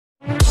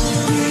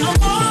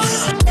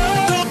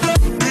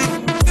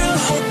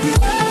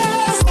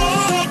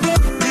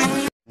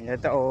Ya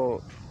tahu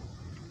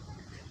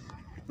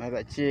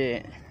baca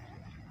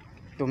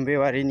tumbe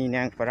wari ni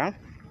yang perang.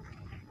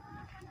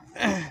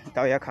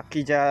 Tahu ya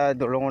kaki ja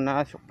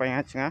dolongona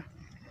supaya cenga.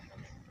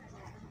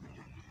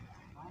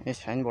 Ini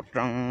signboard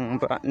rang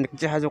ba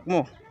nekja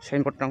hajukmu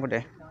signboard rang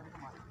kode.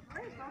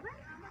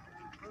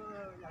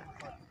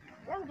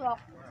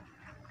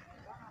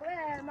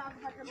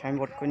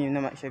 Signboard ko ni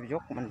nama siya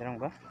bijok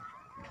mandrang ba.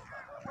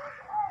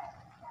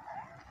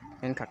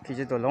 Ini kaki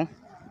ja dolong.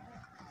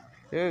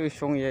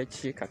 Song ya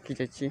ci kaki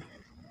ja ci.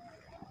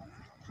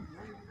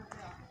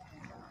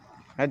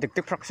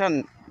 Diktik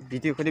fraction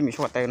video ko di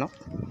miso tayo no.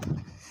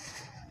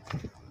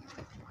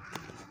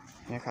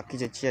 Ya kaki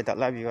ja ci tak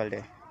labi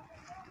wale.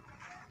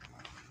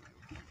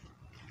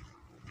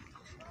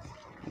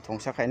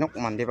 Tungsa kainok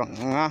mandi bang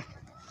nga.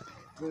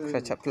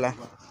 Sacap lah.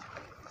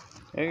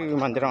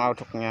 Mandirang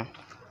autuknya.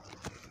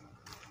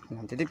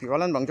 Nanti di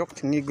piwalan bang jok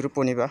cengi grup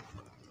ni ba.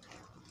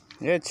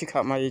 Ya cika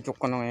mai jok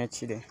kono ya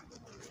ci de.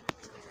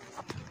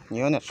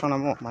 Niyo net sona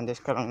mo mandi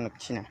sekarang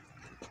nak cina.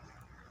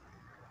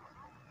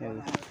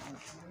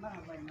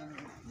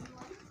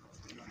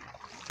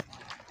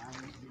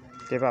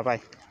 Oke,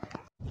 bye-bye.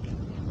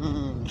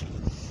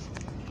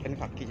 Kan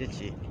kaki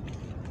jadi.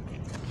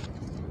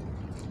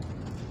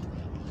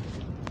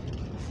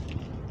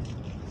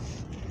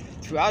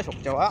 Cua sok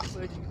Jawa.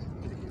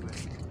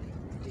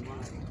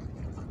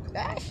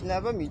 Dah,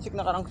 kenapa music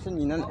nak orang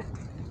kesenian?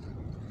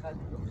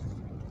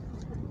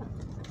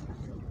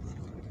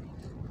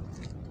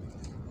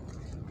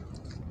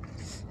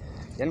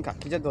 Yan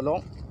kaki jadi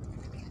dolong.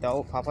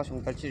 Tahu papa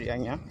sungkal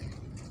ciriangnya.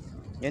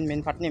 Yan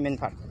main part ni main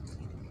part.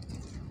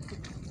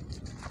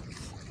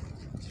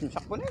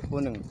 Simsak pun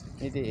puneng.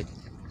 Ini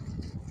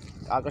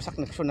agak sak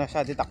naksuna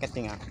sa di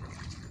taketinga.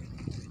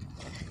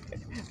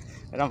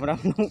 Ram-ram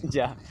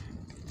nungja.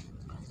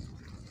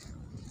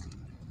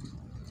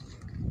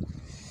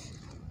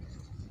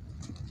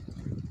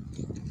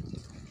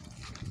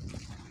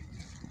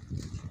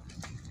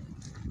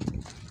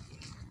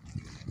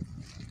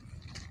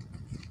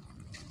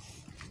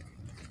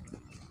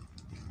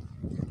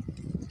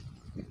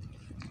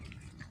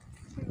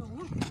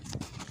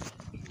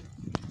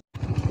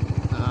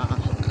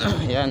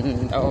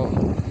 Yan tahu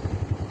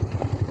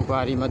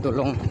wari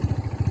madulong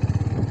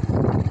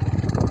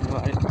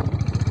wari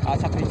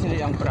asak kecil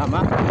yang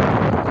pertama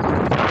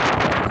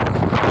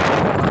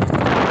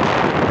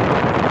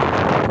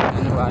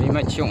dan wari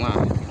maciung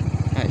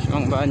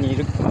semang bani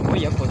apa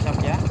ya kosak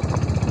ya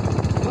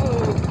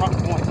pak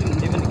macam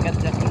dia mendekat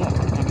dah semua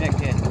sampai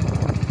ke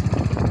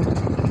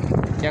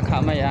ya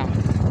kama ya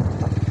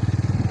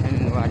dan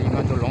wari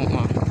madulong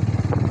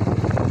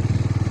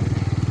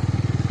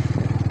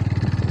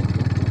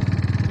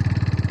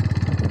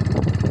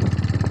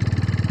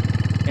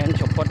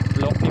Chokpot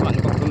blok ni man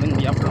ko kumen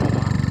biaprang.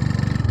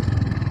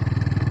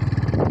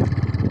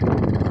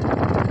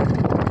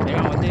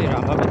 Yang mati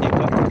rama beti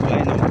ko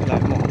kulai na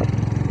kulai mo.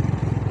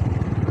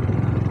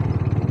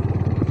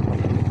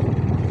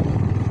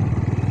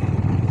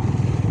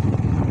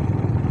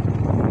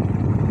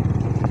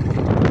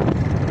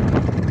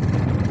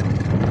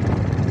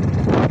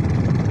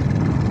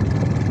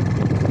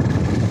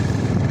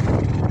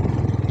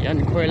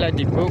 Yan koila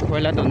dipu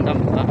koila dondam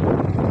pa.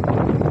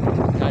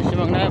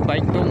 Simang na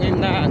baik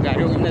tungin na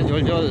garung na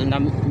jol-jol na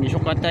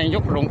misok kata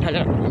yung rong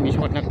thala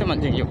misok nak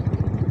teman jeng yung.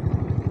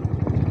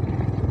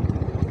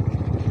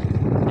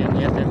 Yan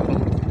ya tepo.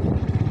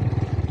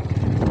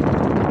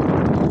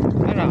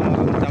 Ara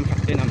dam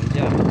sakti nam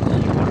ja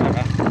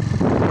simara.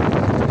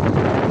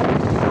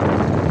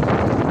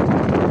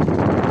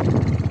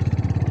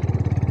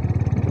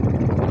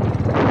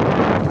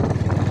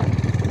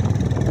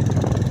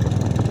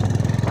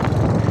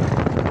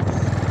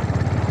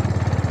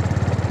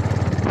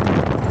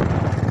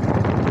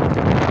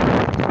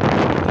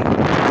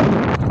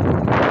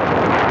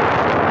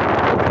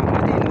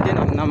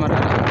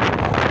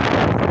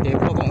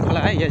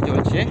 Ya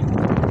George.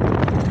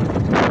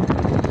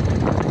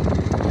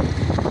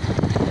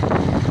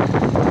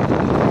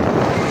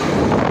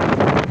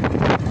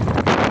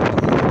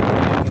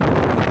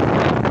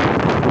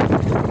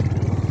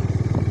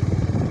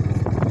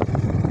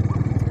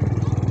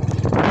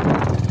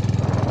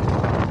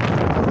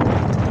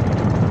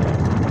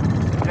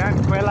 Yang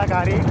kuela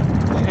gari.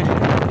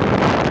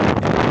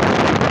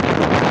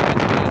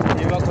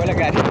 Jiwa kuela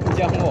gari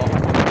jamu.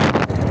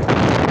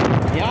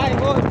 Ya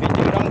ibu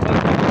bikin orang tu.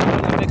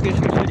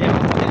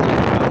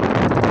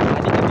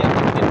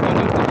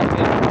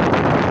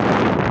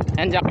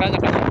 En jakra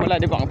sekolah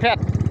di Bang Pet.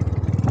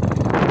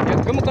 Ya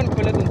kemukan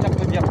kulit untuk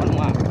persiapan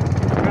semua.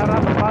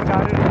 Sekarang lepas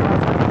hari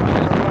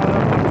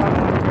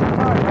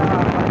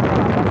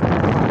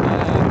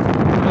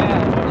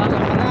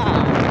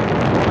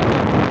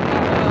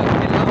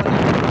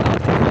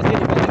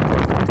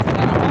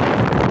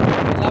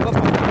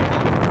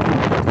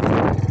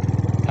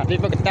tapi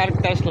begitu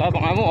setelah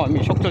bang kamu,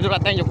 misok tu juga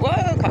tanya juga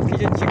kaki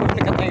jadi cikgu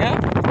ni katanya.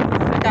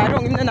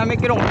 Karung ini nama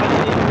kirong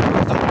kali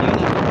tempat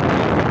ni.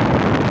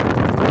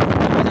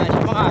 Nah,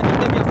 semua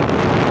adita biar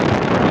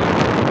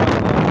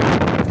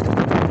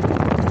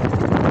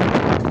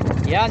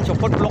Yan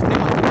Chokpot blok ni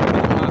mah.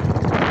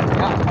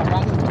 Ya,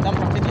 orang dalam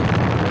seperti ini.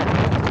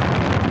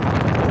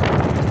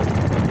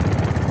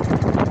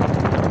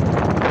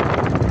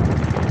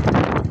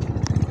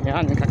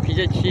 Yan kaki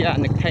je cia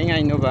nak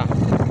tengah ini ba.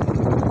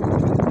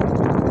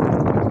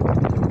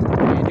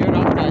 Video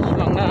orang dah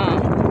siang na.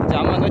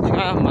 Zaman tu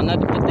juga mana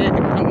tu kita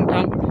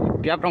tang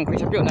biaprang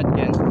pun siapa nak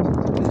kan.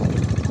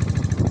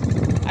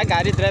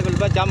 Gari travel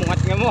ba jam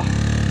ngat ngemo.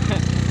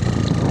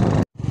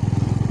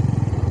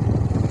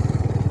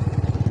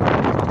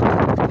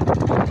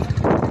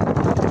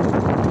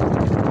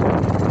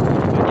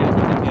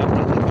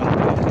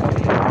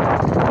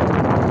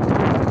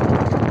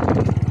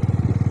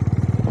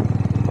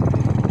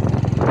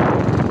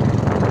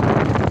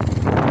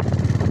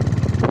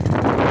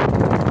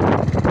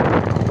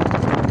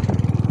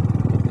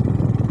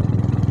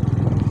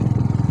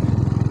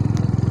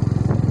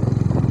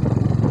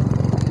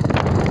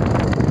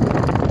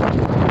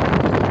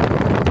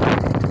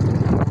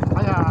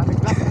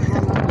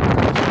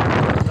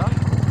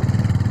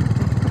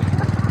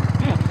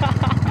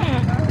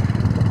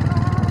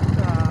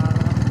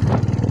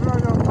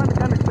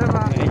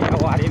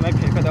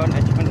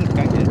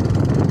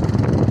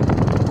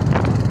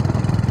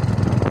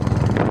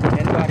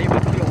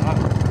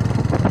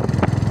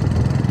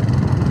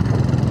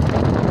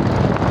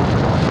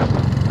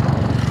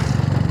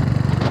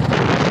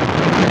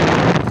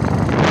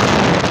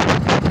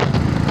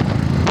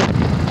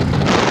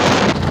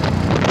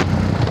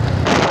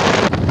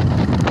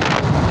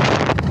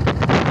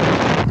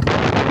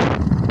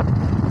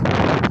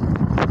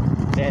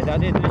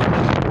 Jadi itu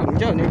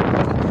jauh ni,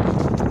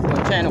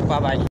 saya nak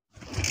pakai.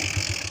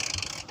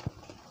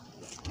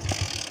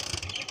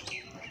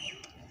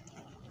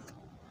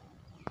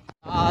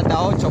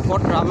 Tahu Chokpot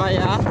drama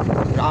ya,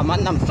 drama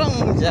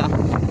namsang je,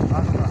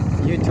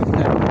 YouTube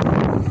ni.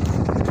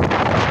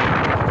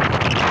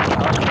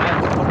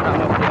 Chokpot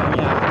drama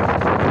filmnya,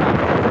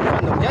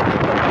 anu jadi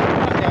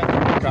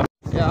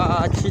ya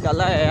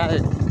cidala ya,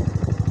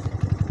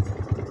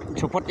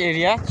 Chokpot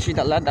area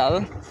cidala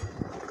dal,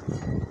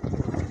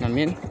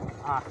 namin.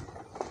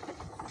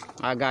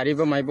 Gari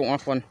ba may buong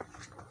phone.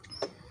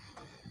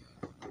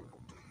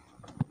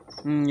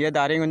 Ye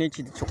daring ni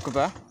chid chok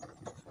ba.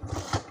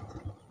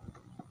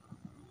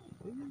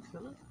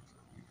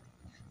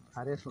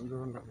 Are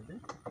sunduron rakde.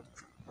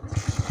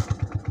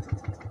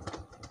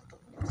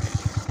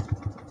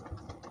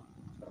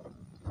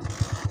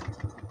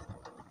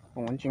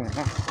 Pongcing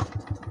na.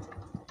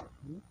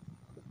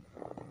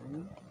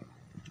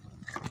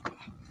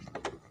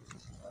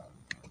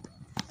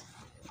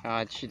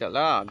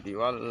 Chidala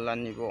biwalan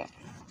ni bo.